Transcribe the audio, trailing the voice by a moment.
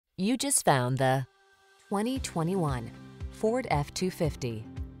You just found the 2021 Ford F-250.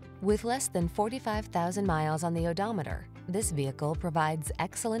 With less than 45,000 miles on the odometer, this vehicle provides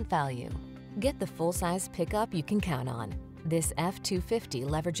excellent value. Get the full-size pickup you can count on. This F-250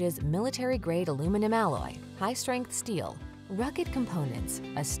 leverages military-grade aluminum alloy, high-strength steel, rugged components,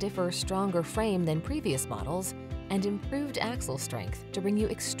 a stiffer, stronger frame than previous models, and improved axle strength to bring you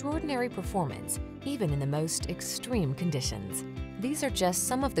extraordinary performance, even in the most extreme conditions. These are just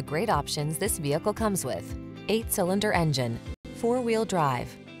some of the great options this vehicle comes with: 8-cylinder engine, 4-wheel drive,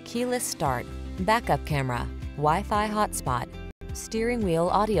 keyless start, backup camera, Wi-Fi hotspot, steering wheel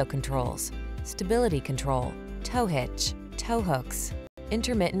audio controls, stability control, tow hitch, tow hooks,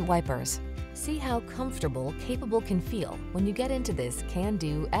 intermittent wipers. See how comfortable, capable can feel when you get into this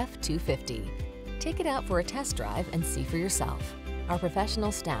can-do F-250. Take it out for a test drive and see for yourself. Our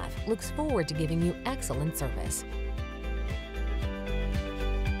professional staff looks forward to giving you excellent service.